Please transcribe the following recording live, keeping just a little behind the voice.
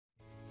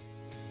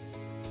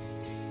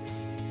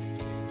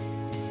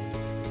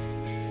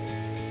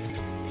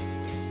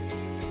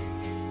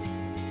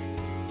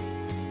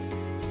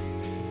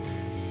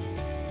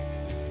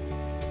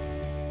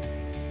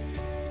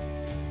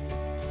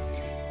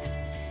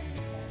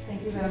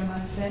Thank you very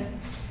much, Ben.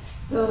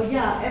 So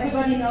yeah,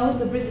 everybody knows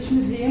the British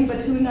Museum, but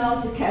who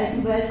knows the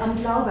Keltenwelt am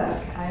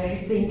Glauberg?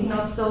 I think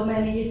not so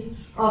many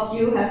of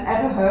you have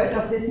ever heard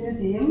of this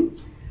museum.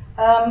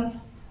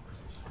 And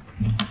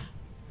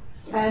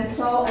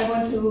so I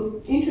want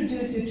to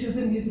introduce you to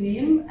the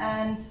museum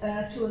and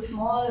to a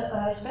small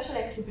special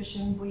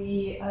exhibition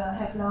we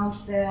have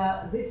launched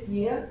there this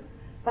year.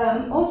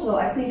 Also,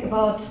 I think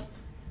about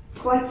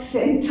quite the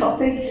same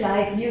topic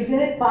like you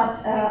did, but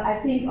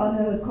I think on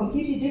a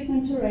completely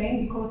different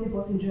terrain because it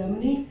was in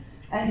Germany.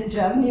 And in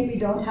Germany we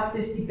don't have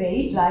this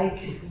debate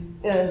like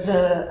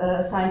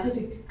the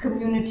scientific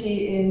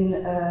community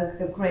in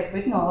Great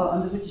Britain or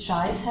on the British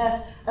Isles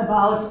has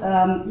about,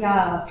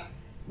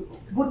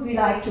 would we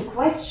like to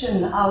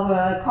question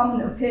our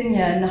common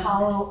opinion,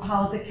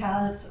 how the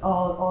Celts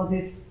or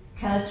this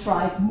Celt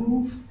tribe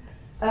moved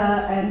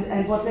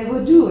and what they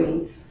were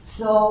doing.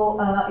 So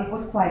it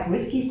was quite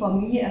risky for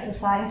me as a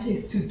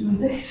scientist to do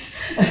this.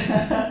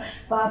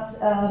 But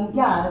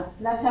yeah,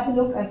 let's have a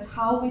look at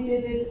how we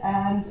did it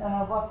and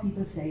what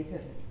people say to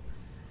it.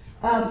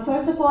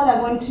 First of all, I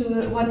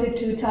wanted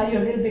to tell you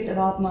a little bit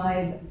about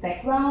my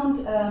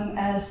background.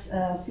 As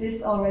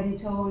Fliss already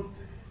told,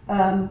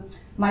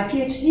 my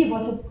PhD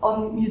was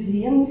on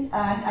museums,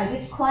 and I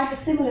did quite a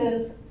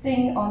similar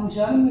thing on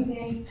German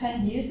museums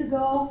 10 years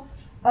ago.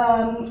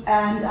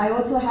 And I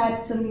also had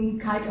some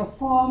kind of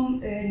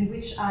form in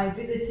which I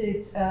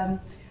visited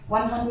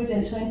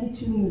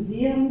 122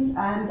 museums,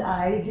 and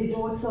I did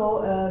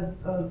also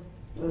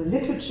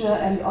literature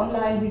and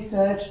online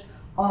research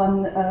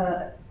on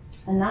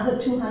another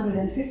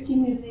 250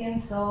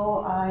 museums.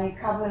 So I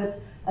covered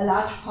a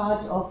large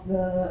part of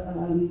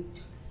the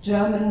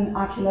German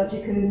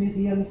archaeological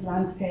museums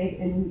landscape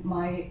in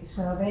my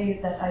survey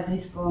that I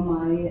did for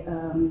my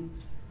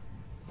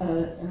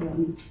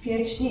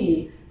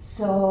PhD.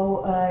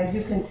 So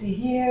you can see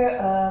here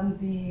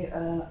the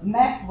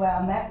map where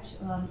I mapped,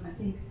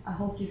 I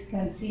hope you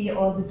can see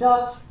all the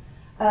dots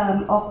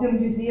of the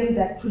museum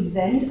that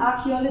present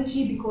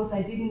archaeology, because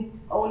I didn't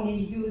only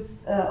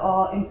use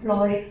or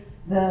employ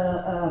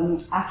the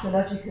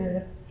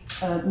archaeological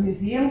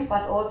museums,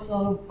 but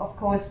also, of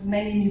course,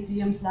 many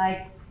museums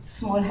like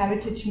small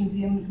heritage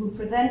museums who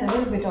present a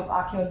little bit of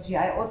archaeology.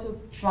 I also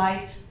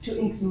tried to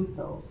include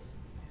those.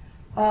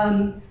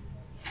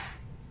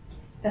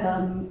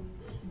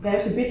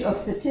 There's a bit of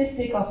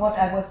statistic of what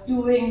I was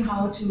doing,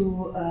 how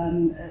to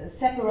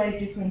separate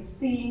different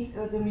themes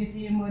the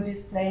museum were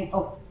displaying.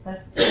 Oh,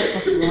 that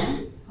was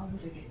wrong. How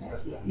did I get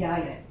that? Yeah.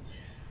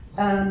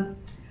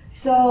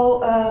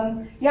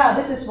 Yeah,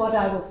 this is what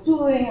I was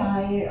doing.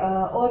 I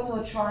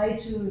also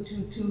tried to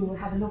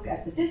have a look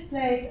at the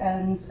displays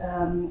and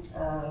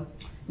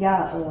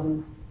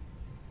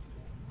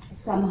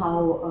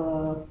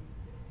somehow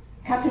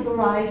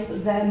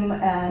categorize them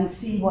and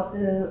see what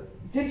the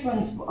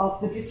difference of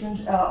the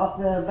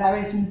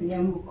various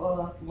museums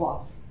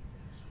was.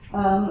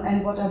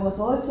 And what I was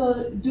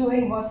also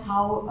doing was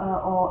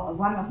or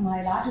one of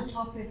my larger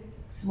topics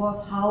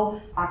was how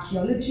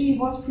archaeology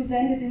was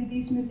presented in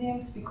these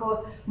museums,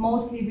 because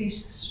mostly we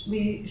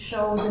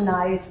show the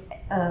nice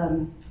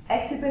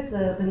exhibits,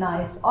 the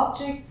nice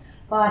objects,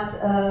 but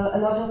a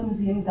lot of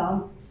museums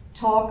don't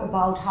talk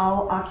about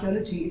how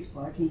archaeology is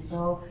working.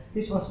 So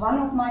this was one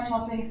of my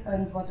topics,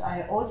 and what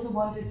I also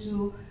wanted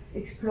to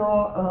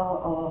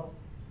explore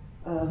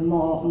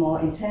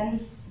more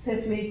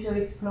intensively to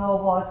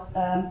explore was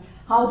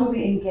how do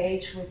we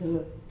engage with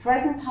the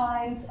present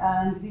times.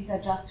 And these are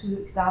just two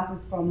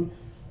examples from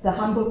the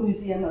Hamburg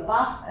Museum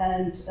above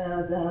and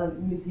the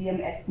museum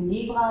at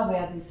Nebra,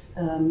 where this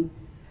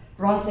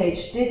Bronze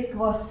Age disc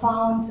was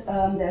found.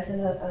 There's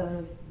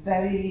a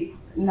very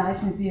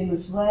nice museum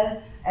as well,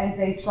 and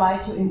they try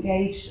to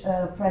engage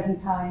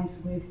present times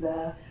with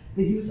the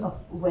use of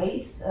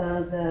waste.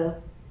 The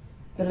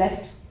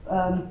left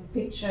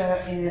picture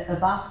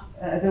above,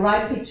 the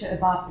right picture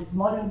above is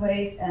modern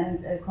waste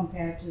and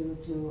compared to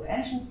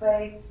ancient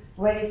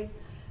waste.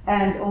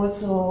 And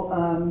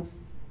also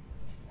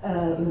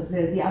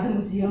the other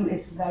museum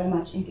is very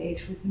much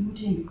engaged with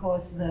looting,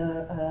 because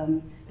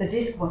the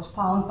disc was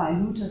found by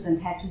looters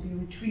and had to be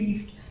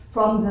retrieved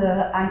from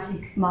the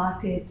antique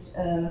market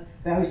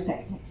very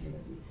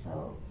spectacularly.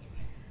 So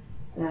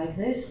like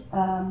this.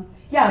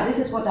 Yeah, this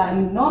is what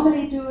I'm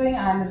normally doing.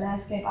 I'm a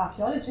landscape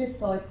archaeologist,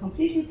 so it's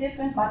completely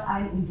different, but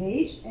I'm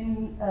engaged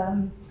in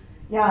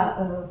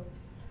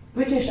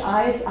British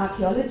Isles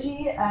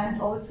archaeology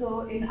and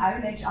also in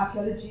Iron Age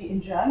archaeology in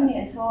Germany,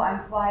 and so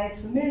I'm quite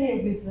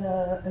familiar with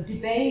the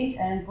debate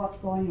and what's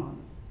going on.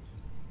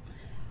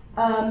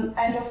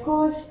 And of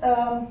course,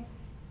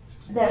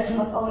 there's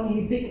not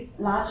only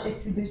large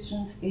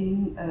exhibitions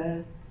in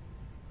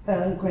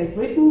Great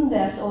Britain,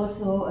 there's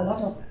also a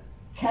lot of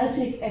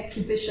Celtic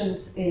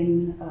exhibitions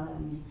in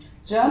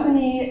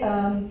Germany,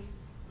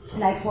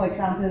 like for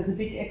example the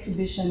big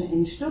exhibition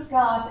in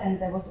Stuttgart, and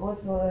there was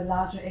also a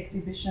larger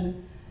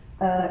exhibition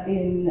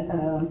in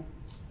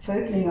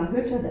Völklinger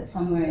Hütte, that's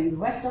somewhere in the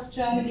west of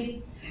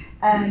Germany,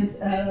 and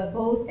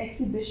both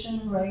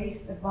exhibitions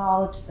raised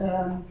about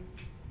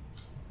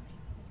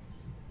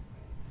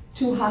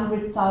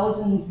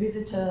 200,000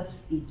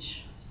 visitors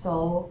each.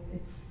 So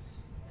it's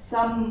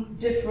some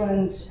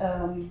different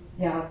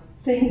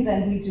thing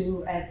than we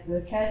do at the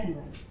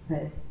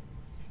Keltenwelt.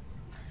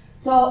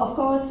 So of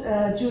course,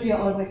 Julia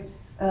always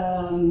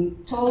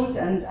told,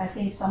 and I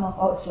think some of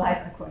our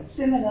slides are quite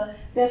similar,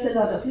 there's a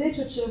lot of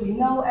literature, we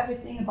know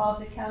everything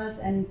about the Celts,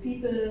 and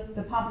people,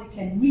 the public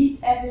can read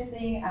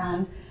everything,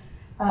 and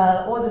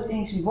all the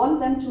things we want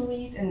them to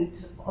read, and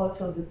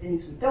also the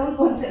things we don't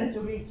want them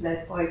to read,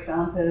 like for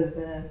example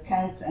the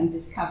Celts and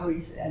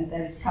discoveries, and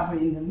they're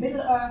discovering the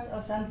Middle Earth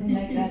or something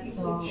like that.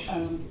 So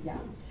yeah.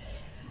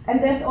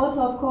 And there's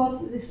also, of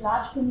course, this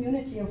large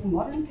community of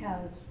modern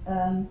Celts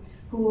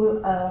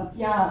who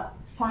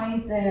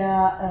find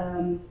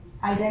their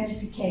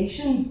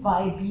identification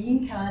by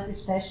being Celts,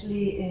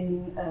 especially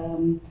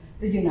in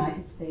the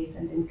United States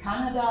and in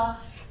Canada.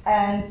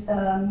 And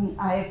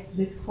I have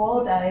this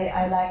quote,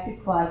 I liked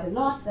it quite a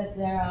lot, that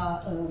there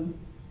are,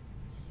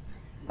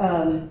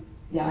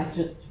 I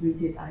just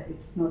read it,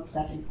 it's not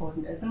that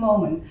important at the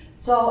moment.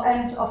 So,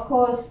 and of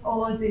course,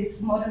 all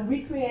these modern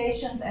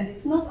recreations, and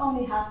it's not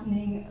only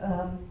happening,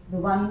 the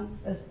one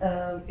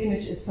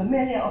image is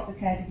familiar of the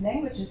Celtic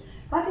languages,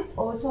 but it's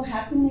also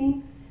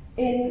happening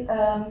in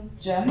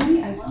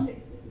Germany. I wonder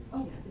if this is,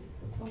 this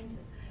is a pointer.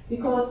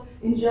 Because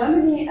in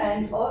Germany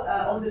and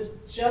all the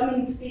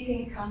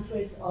German-speaking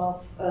countries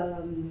of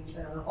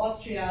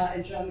Austria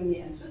and Germany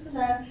and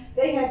Switzerland,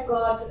 they have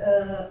got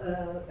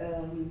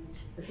a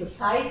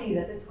society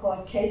that is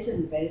called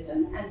Keltenwelt,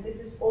 and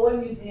this is all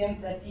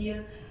museums that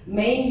deal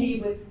mainly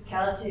with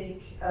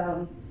Celtic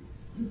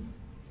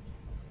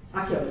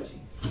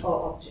archaeology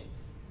or objects.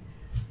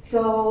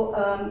 So,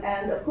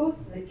 and of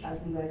course, the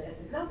Keltenwelt at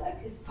the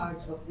Glauberg is part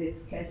of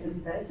this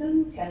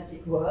Keltenwelten,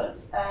 Celtic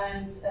worlds,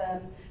 and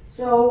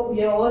so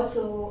we are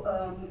also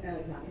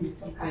in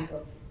some kind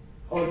of,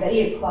 or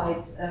they are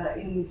quite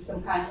in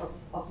some kind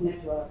of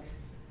network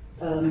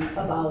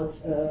about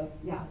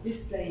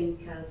displaying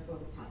Celts for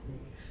the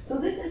public. So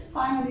this is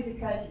finally the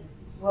Celtic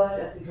world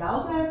at the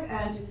Glauberg,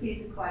 and you see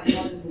it's a quite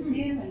modern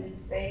museum, and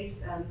it's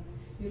based,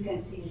 you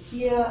can see it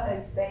here,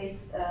 it's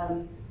based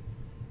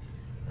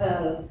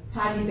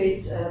tiny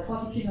bit,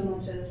 40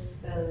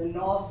 kilometers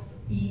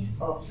northeast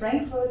of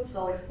Frankfurt,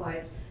 so it's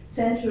quite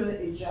central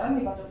in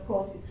Germany, but of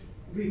course it's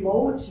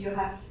remote. You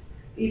have,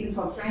 even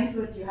from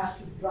Frankfurt, you have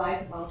to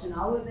drive about an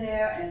hour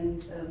there,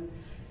 and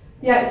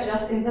it's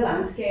just in the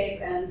landscape,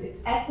 and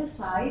it's at the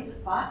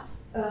site, but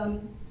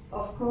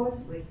of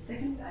course, wait a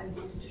second, I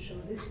wanted to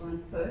show this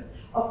one first.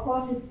 Of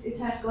course, it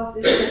has got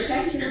this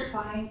spectacular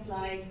finds,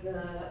 like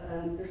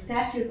the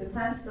statue, the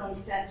sandstone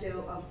statue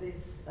of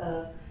this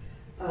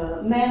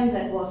man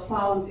that was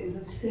found in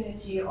the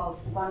vicinity of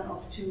one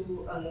of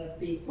two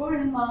big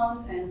burial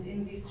mounds, and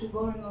in these two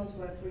burial mounds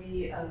were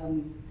three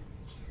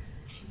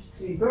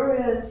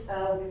burials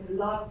with a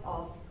lot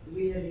of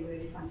really,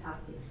 really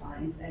fantastic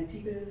finds, and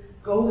people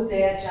go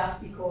there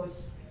just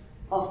because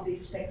of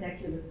these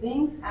spectacular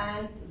things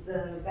and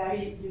the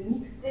very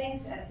unique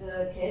things at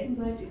the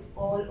Keltenwelt. It's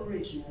all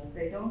original.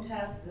 They don't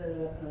have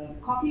the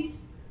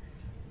copies,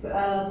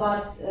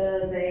 but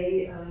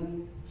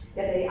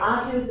they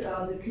argued,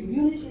 the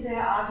community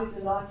there argued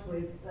a lot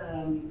with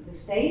the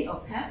state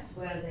of Hesse,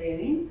 where they are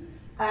in,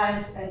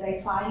 and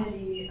they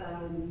finally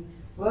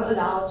were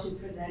allowed to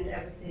present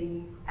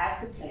everything at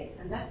the place.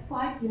 And that's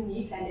quite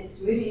unique, and it's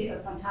really a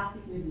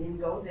fantastic museum.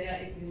 Go there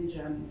if you're in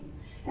Germany.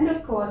 And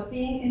of course,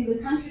 being in the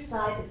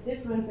countryside is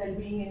different than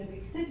being in a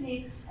big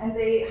city, and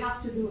they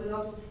have to do a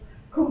lot of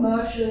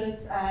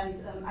commercials,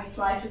 and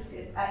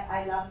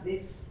I love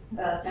this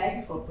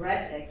bag for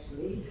bread,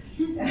 actually.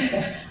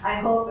 I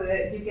hope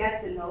you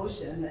get the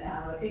notion.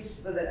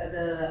 If the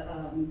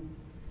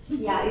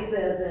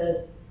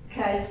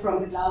Celts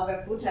from the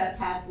Glauberg would have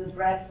had the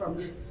bread from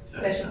this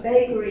special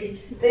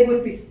bakery, they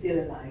would be still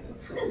alive, of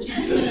course.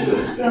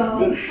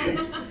 So,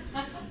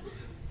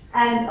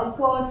 and of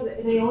course,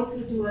 they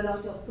also do a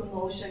lot of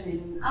promotion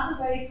in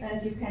other ways,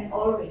 and you can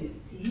already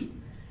see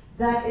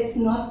that it's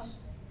not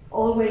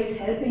always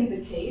helping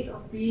the case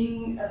of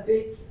being a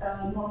bit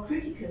more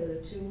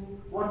critical to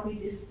what we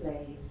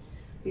display,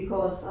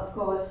 because of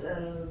course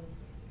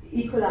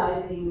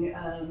equalizing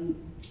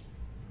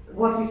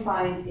what we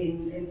find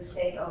in the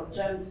state of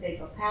German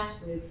state of Hesse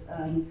with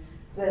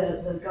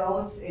the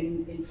goats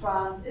in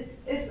France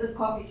is a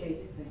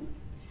complicated thing.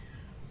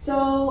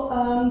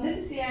 So this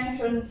is the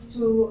entrance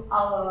to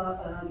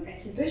our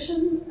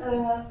exhibition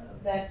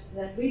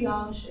that we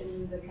launched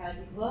in the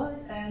Celtic world,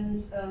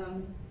 and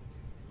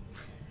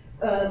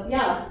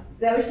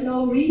there is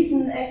no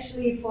reason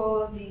actually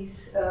for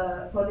this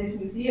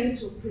museum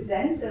to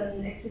present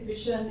an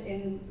exhibition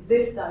in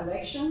this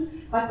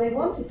direction, but they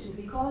wanted to,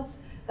 because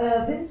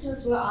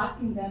visitors were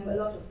asking them a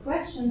lot of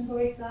questions. For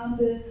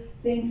example,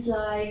 things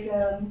like,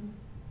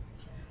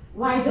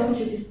 why don't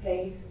you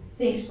display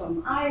things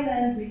from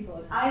Ireland? We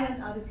thought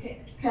Ireland are the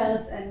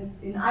Celts, and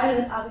in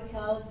Ireland are the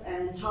Celts,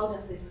 and how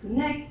does this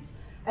connect?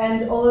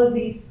 And all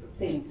these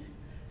things.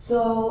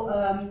 So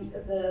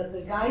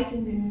the guides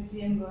in the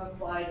museum were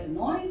quite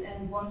annoyed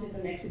and wanted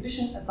an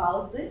exhibition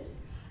about this.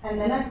 And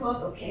then I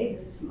thought, okay,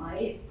 this is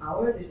my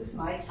hour, this is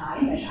my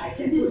time, and I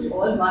can put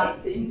all my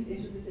things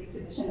into this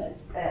exhibition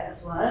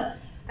as well.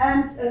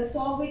 And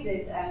so we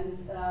did. And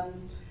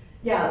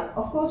yeah,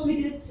 of course,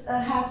 we did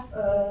have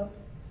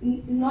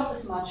not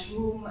as much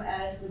room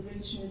as the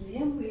British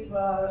Museum. We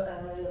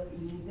were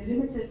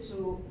limited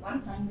to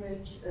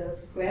 100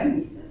 square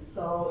meters.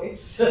 So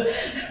it's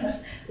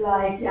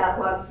like, yeah,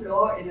 one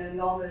floor in a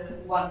normal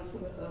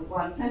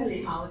one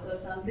family house or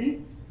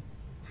something.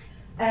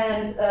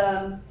 And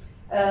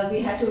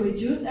we had to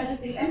reduce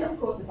everything, and of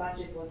course the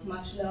budget was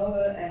much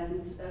lower,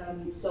 and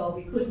so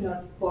we could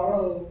not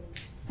borrow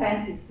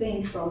fancy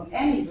things from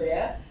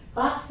anywhere.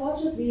 But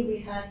fortunately, we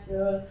had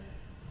the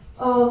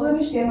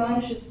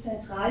Römisch-Germanisches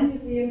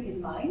Zentralmuseum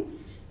in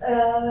Mainz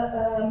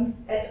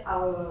at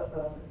our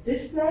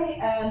display,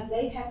 and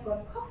they have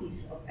got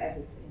copies of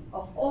everything,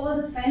 of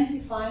all the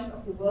fancy finds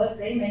of the world.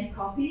 They make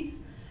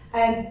copies,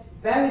 and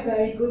very,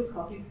 very good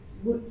copies.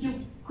 You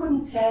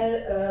couldn't tell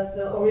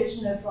the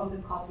original from the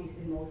copies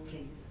in most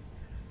cases.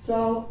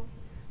 So,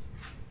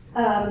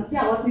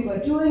 yeah, what we were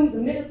doing, the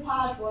middle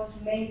part was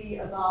mainly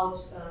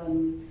about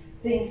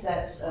things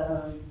that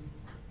are,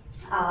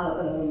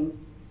 how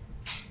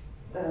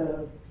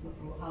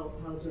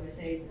do I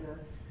say it,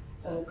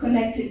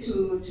 connected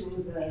to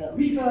the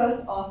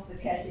rebirth of the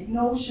Celtic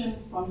notion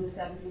from the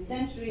 17th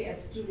century,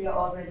 as Julia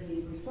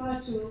already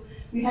referred to.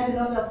 We had a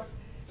lot of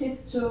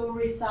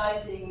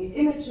historicizing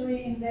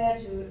imagery in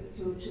there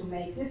to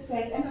make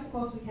displays, and of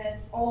course we had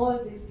all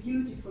this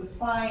beautiful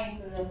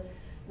finds,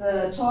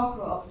 the Torque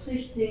of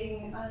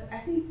Trichting. I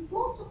think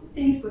most of the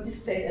things were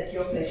displayed at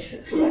your place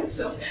as well.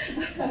 So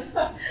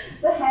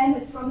the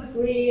helmet from the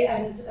Grey,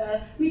 and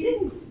we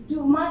didn't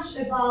do much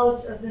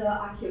about the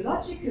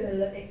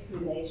archaeological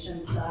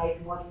explanations, like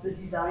what the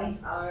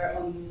designs are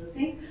on the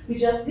things. We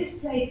just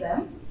displayed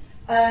them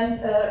and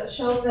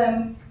showed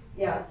them,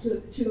 yeah,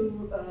 to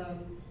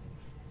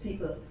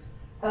people.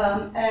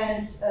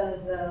 And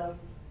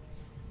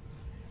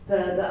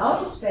the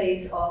outer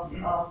space of the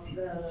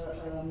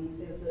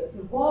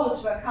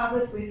walls were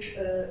covered with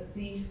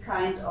these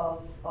kind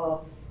of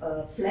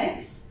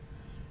flags.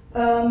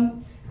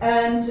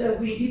 And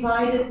we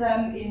divided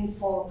them in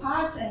 4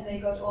 parts, and they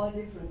got all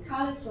different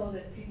colors so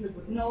that people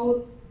would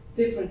know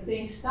different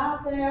things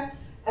start there.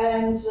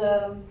 And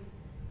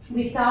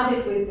we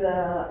started with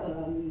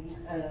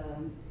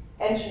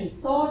ancient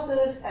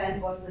sources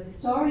and what the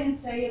historians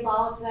say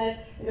about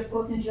that. And of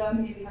course in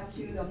Germany we have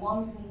Theodor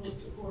Mommsen,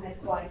 who had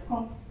quite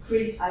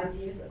concrete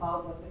ideas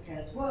about what the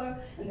Celts were,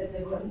 and that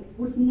they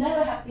would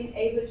never have been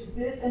able to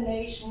build a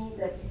nation,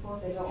 that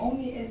because they were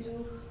only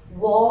into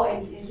war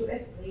and into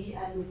esprit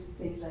and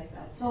things like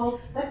that. So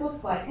that was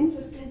quite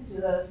interesting.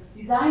 The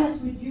designers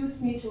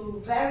reduced me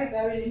to very,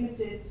 very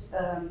limited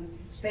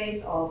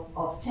space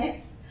of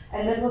text.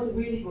 And that was a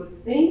really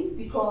good thing,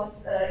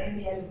 because in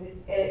the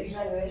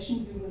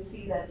evaluation you will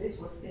see that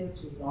this was still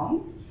too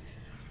long.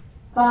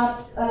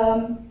 But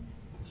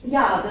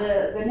yeah,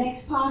 the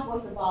next part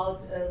was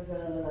about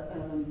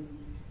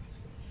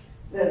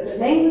the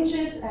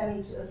languages,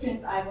 and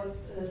since I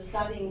was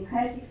studying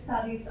Celtic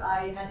studies,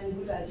 I had a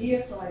good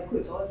idea, so I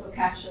could also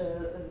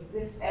capture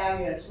this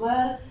area as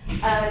well.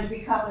 And we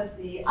covered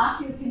the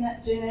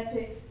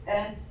archaeogenetics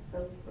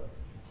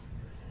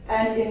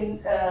and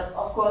in,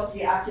 of course,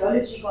 the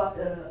archaeology got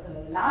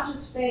a larger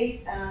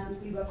space, and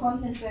we were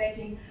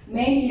concentrating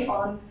mainly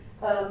on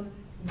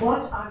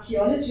what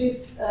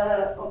archaeologists'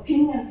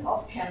 opinions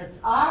of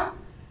Celts are.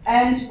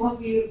 And what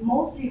we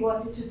mostly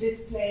wanted to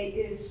display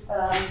is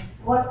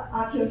what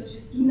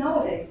archaeologists do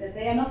nowadays, that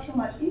they are not so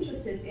much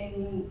interested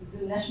in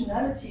the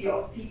nationality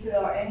of people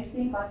or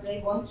anything, but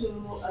they want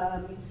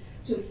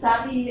to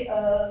study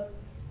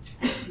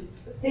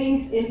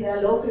things in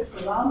their local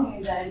surrounding,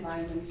 in their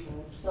environment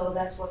first. So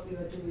that's what we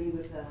were doing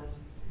with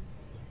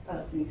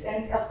things.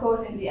 And of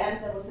course, in the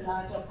end, there was a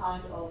larger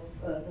part of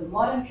the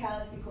modern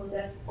Celts, because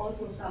that's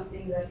also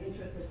something that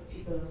interested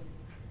people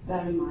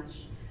very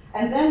much.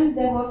 And then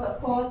there was,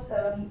 of course,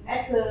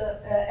 at the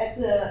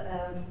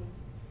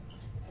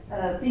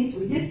things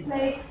we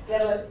displayed,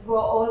 were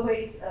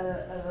always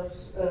a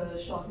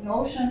short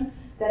notion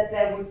that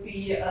there would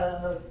be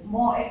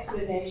more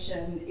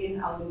explanation in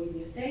our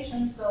media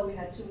station. So we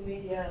had 2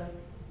 media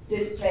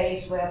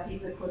displays where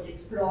people could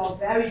explore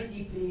very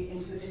deeply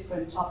into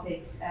different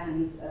topics,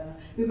 and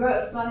we were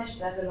astonished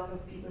that a lot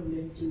of people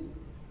really do.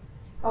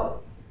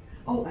 Oh,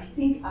 I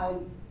think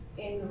I'm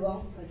in the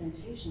wrong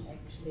presentation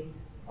actually.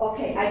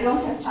 Okay, I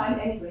don't have time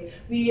anyway.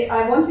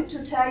 I wanted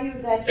to tell you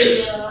that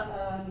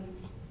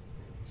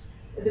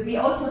we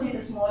also did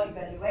a small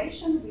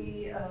evaluation.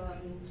 We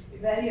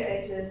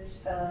evaluated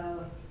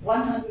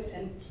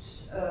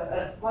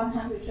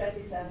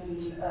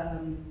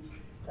 127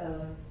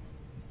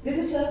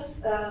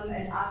 visitors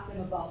and asked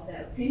them about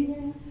their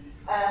opinion.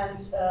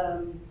 And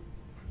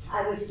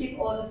I will skip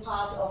all the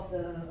part of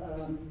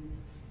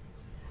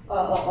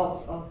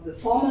the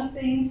formal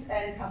things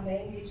and come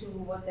mainly to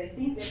what they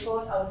think. They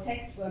thought our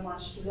texts were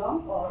much too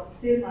long, or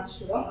still much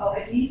too long, or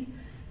at least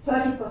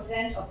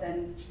 30% of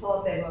them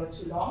thought they were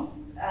too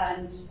long,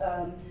 and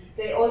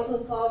they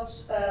also thought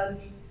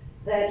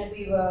that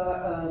we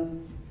were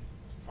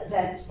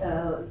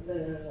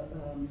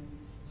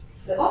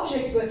the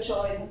objects were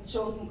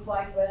chosen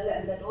quite well,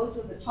 and that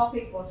also the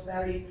topic was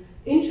very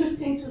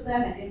interesting to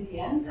them. And in the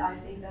end, I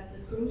think that's a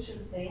crucial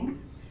thing,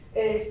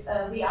 is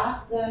we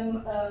asked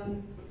them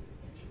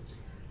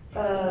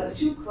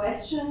 2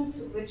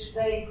 questions which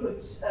they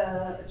could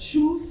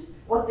choose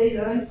what they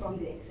learned from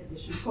the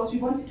exhibition. Of course, we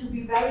wanted to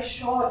be very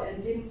short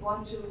and didn't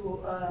want to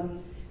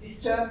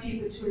disturb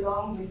people too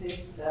long with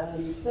this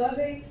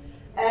survey.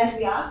 And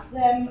we asked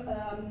them,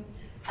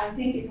 I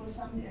think it was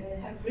something, I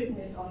have written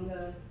it on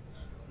the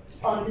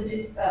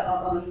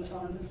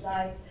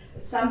slides,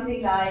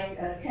 something like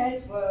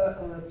Celts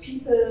were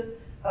people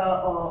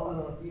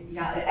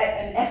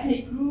an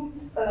ethnic group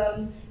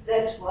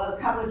that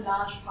covered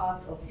large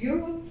parts of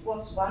Europe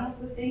was one of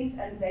the things,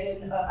 and they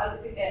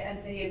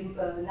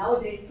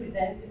nowadays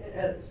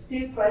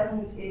still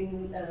present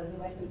in the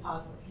western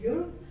parts of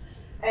Europe.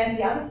 And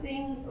the other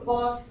thing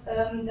was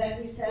that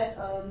we said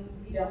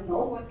we don't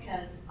know what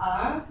Celts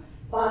are,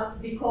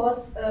 but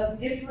because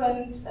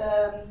different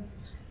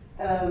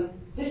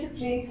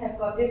disciplines have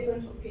got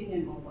different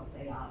opinion on what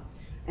they are.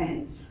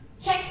 And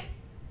check!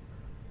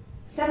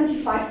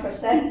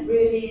 75%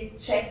 really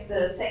checked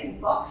the second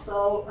box,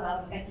 so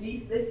at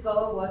least this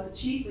goal was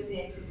achieved with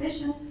the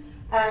exhibition.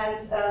 And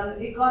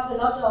it got a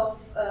lot of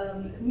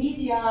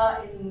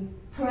media in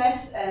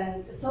press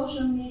and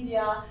social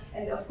media,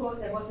 and of course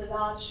there was a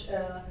large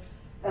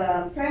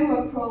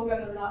framework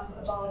program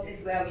about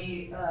it where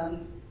we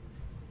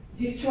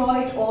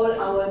destroyed all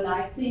our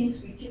nice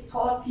things. We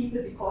taught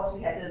people because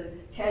we had a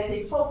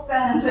Celtic folk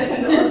band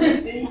and all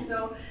these things,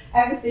 so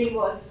everything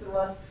was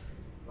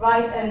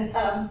right.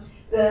 And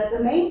the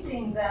main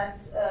thing that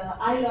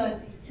I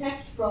learned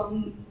except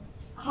from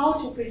how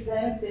to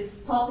present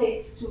this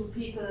topic to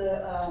people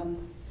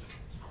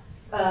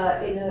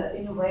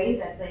in a way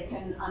that they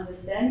can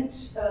understand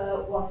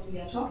what we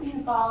are talking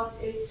about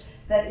is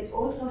that it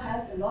also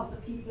helped a lot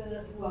the people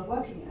who are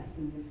working at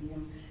the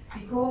museum,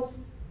 because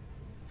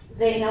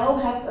they now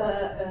have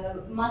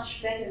a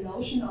much better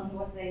notion on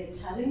what they are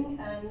telling,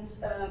 and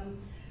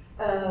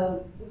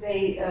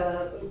they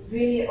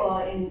really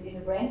are in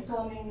a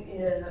brainstorming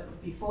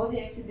before the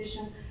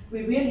exhibition.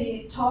 We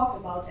really talked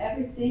about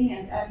everything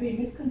and every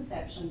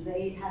misconception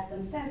they had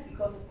themselves,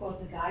 because of course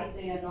the guides,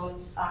 they are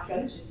not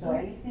archaeologists or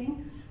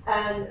anything,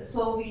 and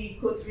so we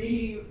could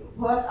really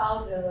work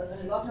out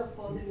a lot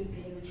for the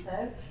museum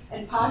itself.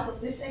 And parts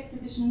of this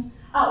exhibition,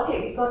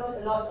 we got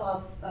a lot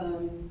of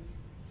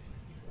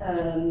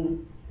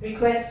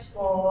requests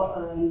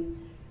for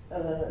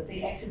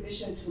the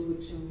exhibition to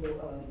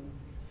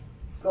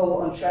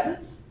go on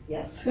travels,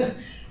 yes.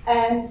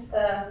 And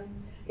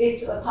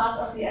parts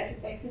of the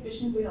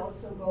exhibition will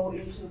also go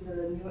into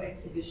the new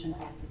exhibition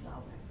at the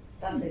Glauberg.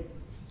 That's it.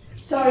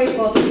 Sorry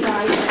for the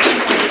slide.